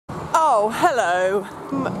Oh, hello.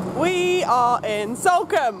 We are in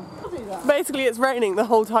Salcombe. Basically it's raining the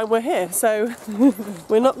whole time we're here, so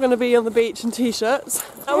we're not going to be on the beach in t-shirts.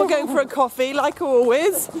 Now we're going for a coffee, like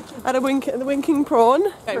always, at the Winking Prawn.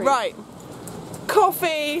 Okay, right.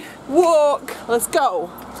 Coffee, walk, let's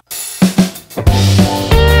go.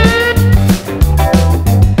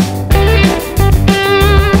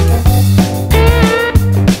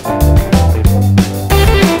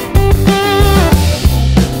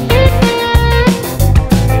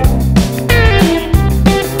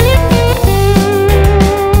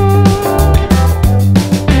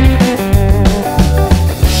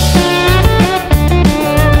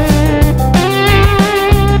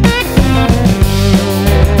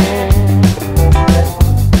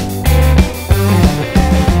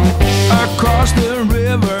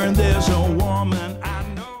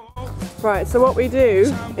 Right, so what we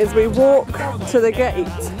do is we walk to the gate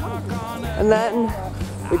and then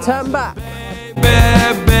we turn back.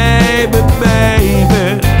 Baby, baby,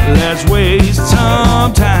 baby, let's waste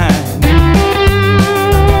some time.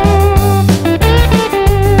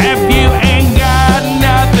 If you ain't got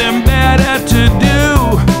nothing better to do,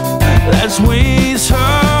 let's waste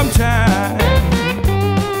some time.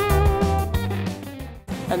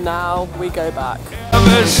 And now we go back.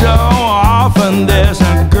 So often there's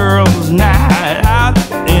a girl's night out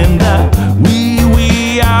in the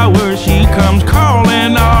wee hours. She comes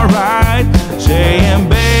calling, alright, saying,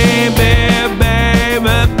 baby,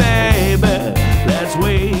 baby, baby, let's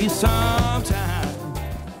waste some time.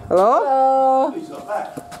 Hello?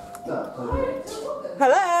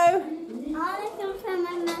 Hello? I can throw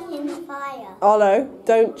my muzzy in the fire. Arlo,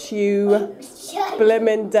 don't you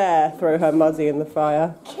blimmin' dare throw her muzzy in the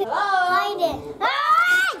fire. Hide it.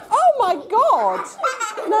 Oh my god!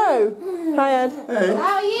 No. Hi Ed. Hey.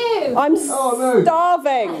 How are you? I'm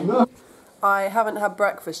starving. No. I haven't had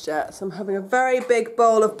breakfast yet, so I'm having a very big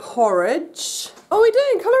bowl of porridge. What are we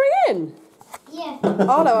doing? Colouring in? Yeah.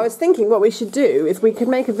 Arlo, I was thinking what we should do is we could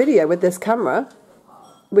make a video with this camera.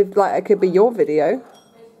 With like, it could be your video.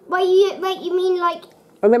 Wait, you mean like...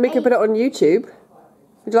 And then we could put it on YouTube.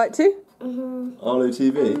 Would you like to? Arlo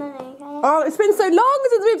TV. Oh, it's been so long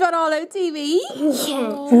since we've done Arlo TV.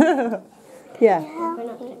 Yeah. Yeah.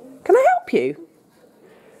 Can I help you?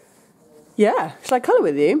 Yeah. Shall I colour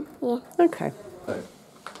with you? Yeah. Okay.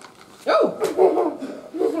 Oh!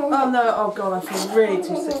 Oh no, oh god, I feel really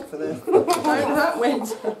too sick for this. Don't hurt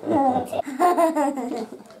Winter. Oh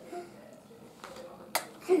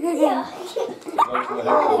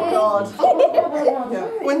god. Yeah.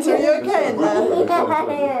 Winter, are you okay in there?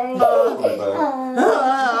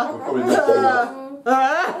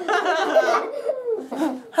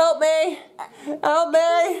 Help me! Help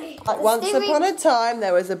me! Like once upon a time,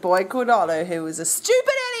 there was a boy called Arlo who was a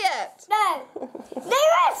stupid idiot! No! They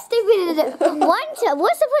were stupid. Once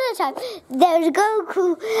upon a time, there was a girl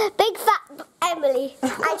called Big Fat Emily.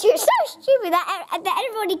 And she was so stupid that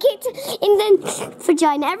everybody kicked in the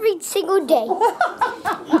vagina every single day.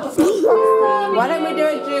 Why don't we do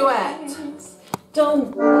a duet?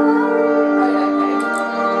 Don't. Okay.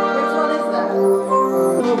 Which one is that?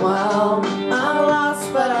 Well, I'm lost,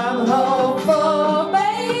 but I'm hopeful,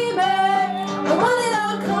 baby. And what it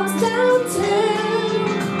all comes down to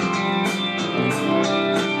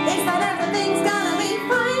is that everything's gonna be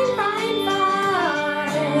fine, fine,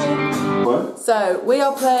 fine. What? So, we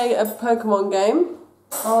are playing a Pokemon game.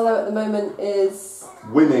 Arlo at the moment is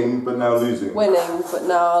Winning, but now losing. winning, but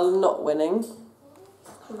now not winning.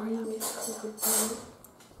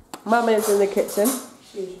 Mum is in the kitchen.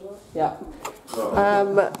 Yeah.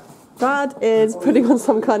 Dad is putting on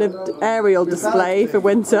some kind of aerial display for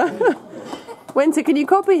Winter. Winter, can you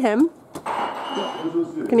copy him?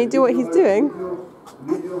 Can you do what he's doing?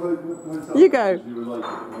 You go.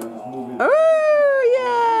 Oh,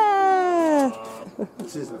 yeah!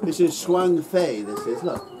 This is Swang Fei, this is,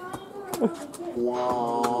 look.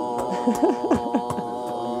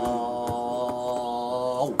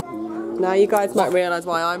 Now you guys might realise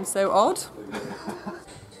why I'm so odd.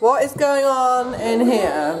 What is going on in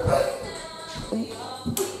here?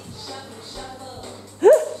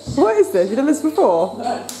 What is this? You've done this before?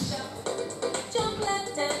 Jump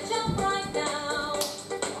left and jump right now.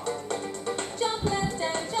 Jump left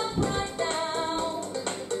and jump right now.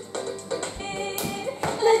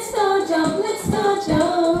 Let's start jump, let's start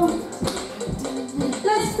jump.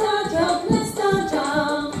 Let's start jump, let's start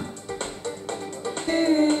jump.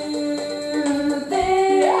 To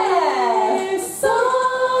this song.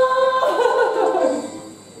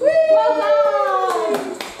 Well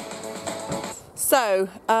done. So,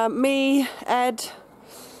 me, Ed,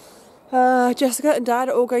 Jessica and Dad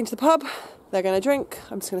are all going to the pub They're going to drink.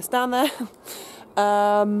 I'm just going to stand there.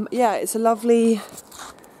 Yeah, it's a lovely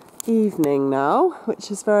evening now,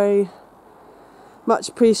 which is very much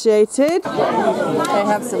appreciated. They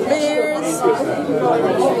have some beers.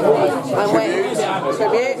 I'm waiting for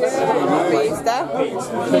tribute. Easter.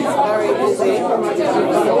 Very busy.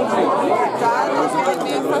 Dad has given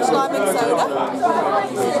me a fresh lime and soda.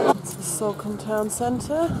 It's the Salcombe Town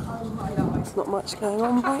Centre. There's not much going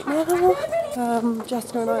on right now.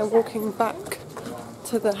 Jessica and I are walking back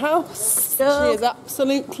to the house. She is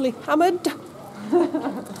absolutely hammered.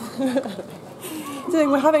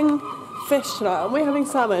 We're having fish tonight, aren't we? Having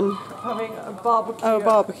salmon. Having a barbecue. Oh, a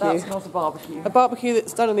barbecue. That's not a barbecue. A barbecue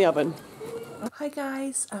that's done in the oven. Hi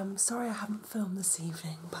guys, sorry I haven't filmed this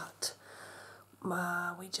evening, but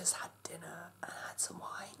we just had dinner and had some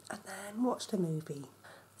wine and then watched a movie.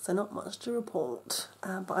 So not much to report,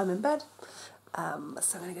 but I'm in bed. So I'm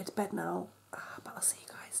going to go to bed now, but I'll see you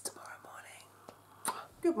guys tomorrow morning.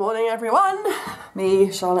 Good morning everyone.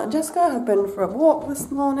 Me, Charlotte and Jessica have been for a walk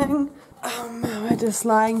this morning. We're just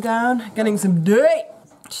lying down, getting some day.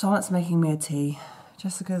 Charlotte's making me a tea.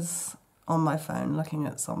 Jessica's on my phone looking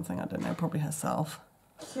at something, I don't know, probably herself.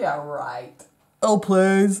 Yeah, right. Oh,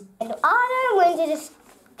 please. And Anna went to just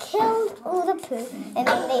killed all the poo and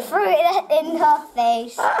then they threw it in her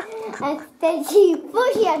face. And then she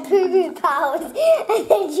had poo powers and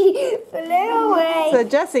then she flew away. So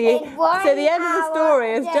Jessie, so the end of the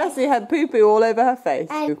story is Jessie had poo-poo all over her face,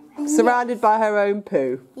 surrounded by her own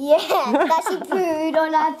poo. Yeah, that she pooed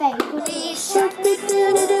on her face.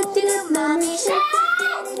 Mommy shark,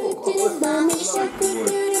 mommy shark,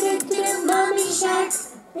 mommy shark.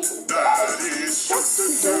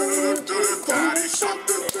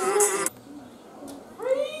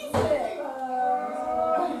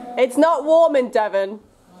 It's not warm in Devon.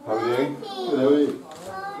 How are you doing? Hello.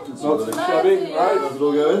 It's not shabby, right? How's it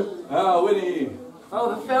all going? Ah, Winnie.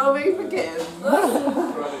 Oh, the filming begins.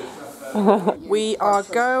 We are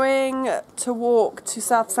going to walk to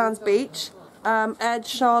South Sands Beach. Ed,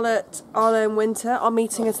 Charlotte, Arlo and Winter are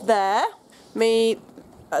meeting us there. Me,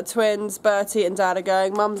 twins, Bertie and Dad are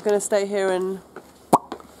going. Mum's going to stay here and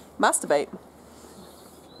masturbate.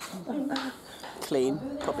 Clean,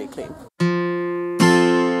 probably clean.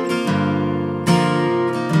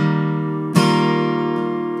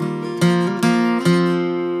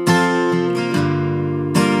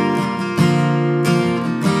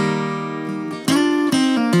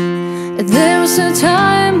 There was a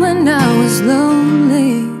time when I was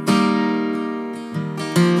lonely.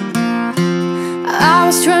 I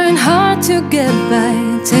was trying hard to get by,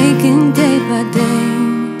 taking day by day.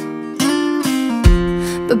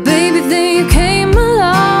 But baby, then you came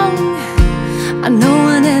along. I know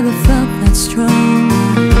I never felt that strong.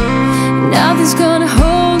 Nothing's gonna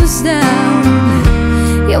hold us down.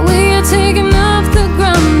 Yeah, we are taking off the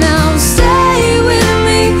ground now. Stay with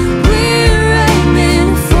me, we're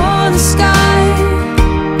aiming for the sky.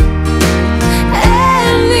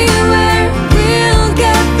 Anywhere, we'll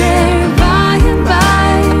get there by and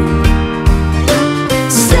by.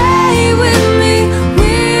 Stay with me,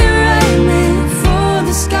 we're aiming for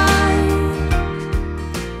the sky.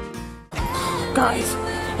 Guys,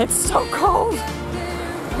 it's so cold.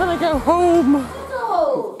 When I go home.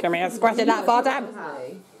 Come here, squat in that bottom.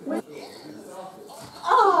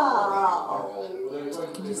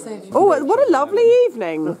 Oh, what a lovely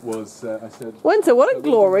evening. I said, Winter, what a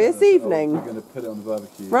glorious evening. we're going to put it on the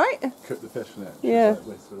barbecue. Right? Cook the fish in it. Yeah.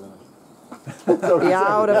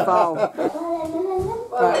 Beautiful.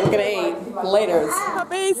 Right, we're going to eat. Laters.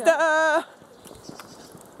 Happy Easter!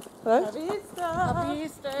 Hello? Happy Easter! Happy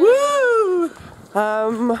Easter! Woo!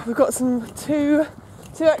 We've got two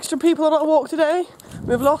extra people on our walk today.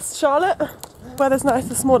 We've lost Charlotte. Weather's nice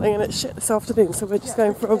this morning and it's shit this afternoon, so we're just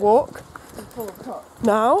going for a walk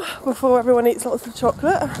now before everyone eats lots of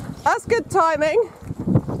chocolate. That's good timing.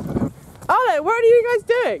 Arlo, what are you guys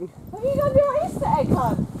doing? What are you going to do at Easter egg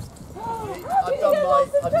hunt? I've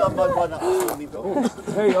done my one up.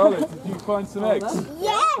 Hey, Arlo, did you find some eggs?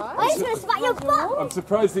 Yeah, I was going to smack your butt. I'm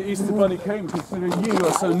surprised the Easter Bunny came, considering you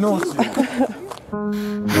are so naughty.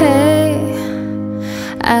 Hey,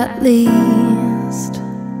 at least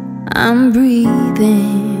I'm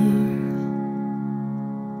breathing.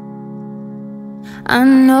 I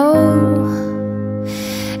know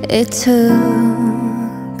it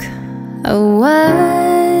took a while.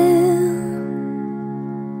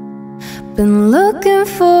 Been looking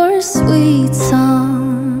for a sweet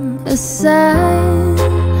song, a sign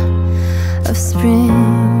of spring.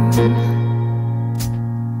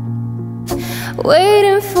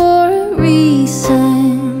 Waiting for a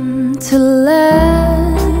reason to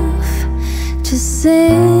laugh, to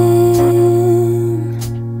sing.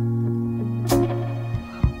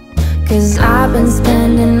 I've been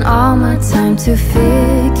spending all my time to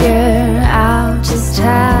figure out just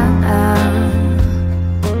how.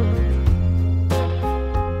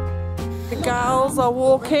 The gals are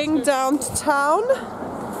walking down to town.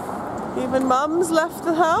 Even Mum's left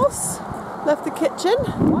the house, left the kitchen.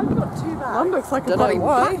 Why have you got two bags? Mum looks like a bloody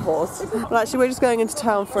pack horse. Well, actually, we're just going into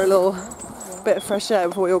town for a little bit of fresh air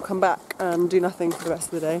before we all come back and do nothing for the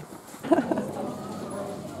rest of the day.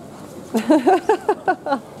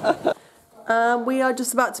 We are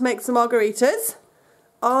just about to make some margaritas.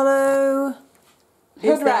 Arlo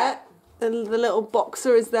is there. The little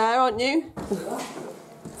boxer is there, aren't you?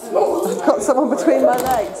 I've got someone between my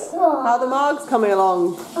legs. How are the margs coming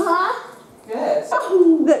along? Good.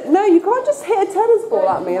 No, you can't just hit a tennis ball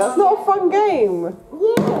at me. That's not a fun game.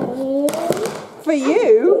 For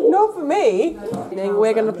you, not for me.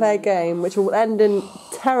 We're going to play a game which will end in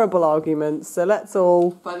terrible arguments. So let's all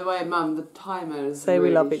By the way, Mum, the timer is say we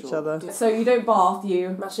really love each short. other. So you don't bath,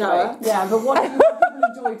 you shower. Yeah, but what do people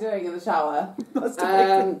enjoy doing in the shower? What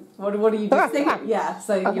do you do? Yeah,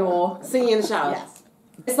 so you're Singing in the shower. Yes.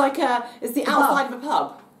 It's like it's the outside of a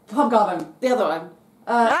pub. pub garden. The other one.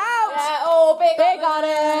 Out! Yeah, oh, big on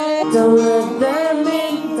it! Don't let them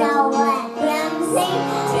in, don't let them sing.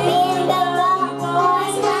 Feel the rock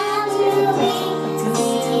boys round to me. We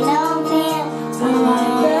don't care to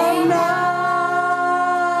let them know.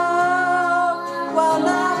 Well,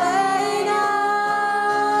 now they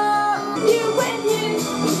know. You win,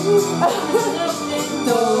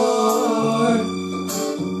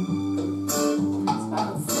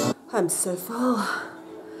 I'm so full.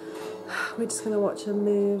 We're just going to watch a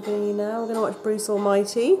movie now. We're going to watch Bruce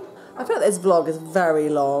Almighty. I feel like this vlog is very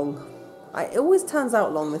long. It always turns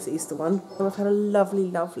out long, this Easter one. And I've had a lovely,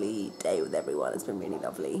 lovely day with everyone. It's been really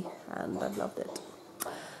lovely and I've loved it.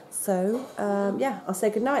 So, yeah, I'll say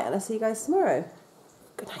goodnight and I'll see you guys tomorrow.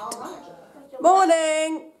 Good night.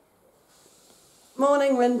 Morning!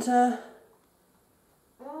 Morning, Winter.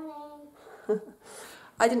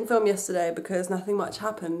 I didn't film yesterday because nothing much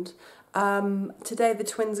happened. Today the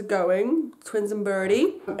twins are going, Twins and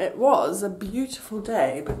Birdie. It was a beautiful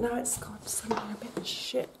day, but now it's gone suddenly a bit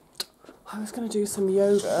shit. I was going to do some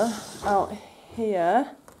yoga out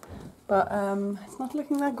here, but it's not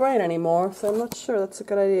looking that great anymore, so I'm not sure that's a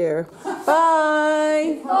good idea.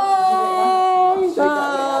 Bye! Bye!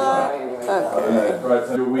 Bye! Right,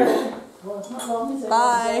 so we.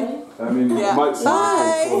 Bye! I mean, Yeah. might see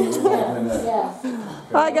Bye.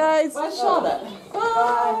 Bye, guys! Where's Charlotte?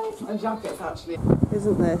 Bye. And jackets, actually.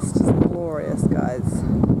 Isn't this just glorious, guys?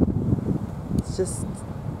 It's just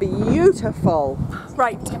beautiful.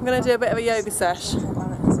 Right, I'm going to do a bit of a yoga sesh.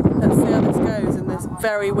 Let's see how this goes in this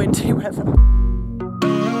very windy weather.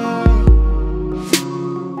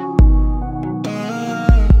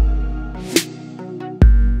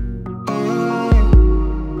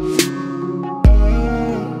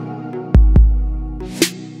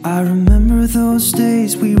 I remember those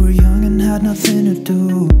days we were young and had nothing to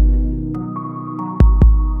do.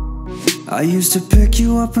 I used to pick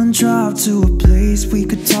you up and drive to a place we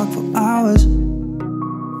could talk for hours.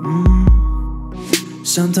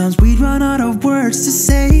 Sometimes we'd run out of words to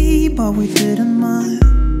say, but we didn't mind,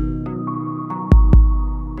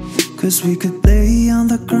 'cause we could lay on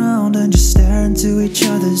the ground and just stare into each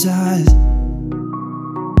other's eyes.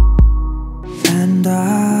 And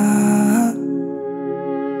I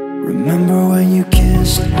remember when you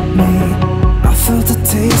kissed me, I felt the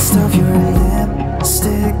taste of your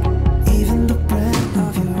lipstick, even the breath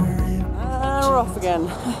of your rib. We're off again.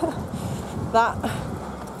 That,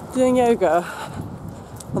 doing yoga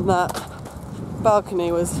on that balcony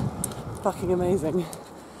was fucking amazing.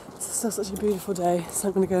 It's still such a beautiful day, so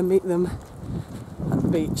I'm going to go and meet them at the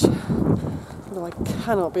beach. Although I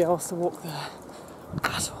cannot be asked to walk there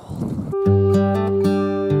at all.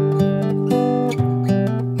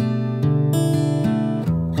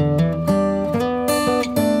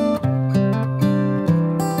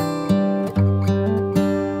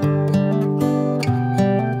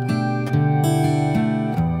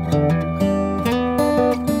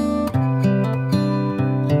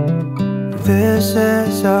 This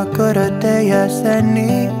is as good a day as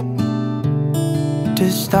any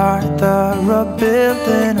to start the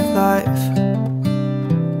rebuilding of life.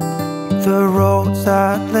 The roads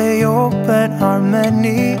that lay open are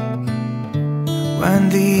many when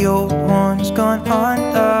the old one's gone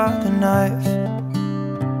under the knife.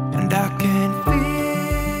 And I can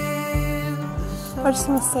feel. I just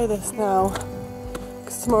want to say this now,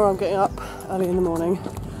 because tomorrow I'm getting up early in the morning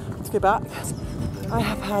to go back. I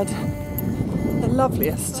have had the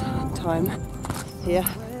loveliest time here.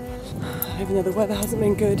 Even though the weather hasn't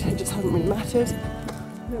been good, it just hasn't really mattered.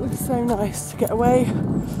 It was so nice to get away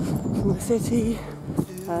from the city,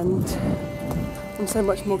 and I'm so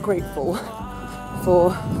much more grateful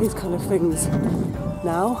for these kind of things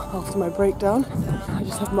now after my breakdown. I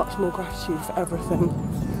just have much more gratitude for everything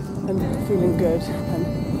and feeling good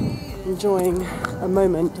and enjoying a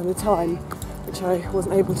moment and a time which I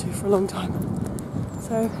wasn't able to for a long time.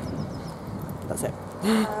 So that's it.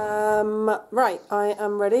 Right, I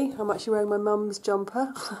am ready. I'm actually wearing my mum's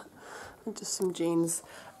jumper and just some jeans.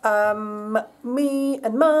 Me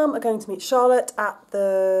and Mum are going to meet Charlotte at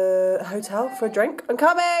the hotel for a drink. I'm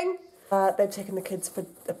coming! They've taken the kids for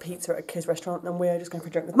a pizza at a kids restaurant, and we're just going for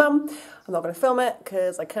a drink with Mum. I'm not going to film it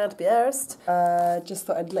because I can't be arsed. Just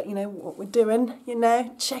thought I'd let you know what we're doing, you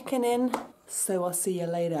know, checking in. So I'll see you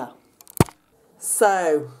later.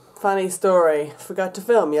 So, funny story, forgot to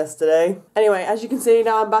film yesterday. Anyway, as you can see,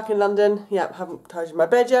 now I'm back in London. Yep, haven't tidied my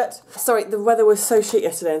bed yet. Sorry, the weather was so shit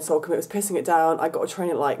yesterday in Salcombe, it was pissing it down. I got a train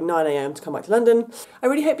at like 9 AM to come back to London. I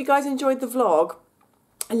really hope you guys enjoyed the vlog.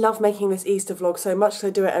 I love making this Easter vlog so much because I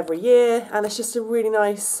do it every year, and it's just a really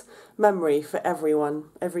nice memory for everyone,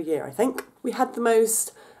 every year I think. We had the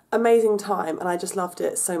most amazing time and I just loved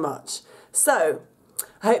it so much. So,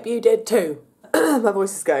 I hope you did too. My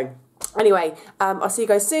voice is going. Anyway, I'll see you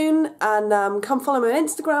guys soon, and come follow me on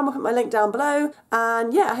Instagram. I'll put my link down below.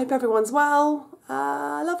 And yeah, I hope everyone's well.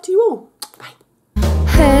 Love to you all. Bye.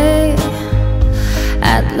 Hey,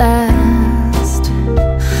 at last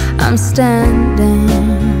I'm standing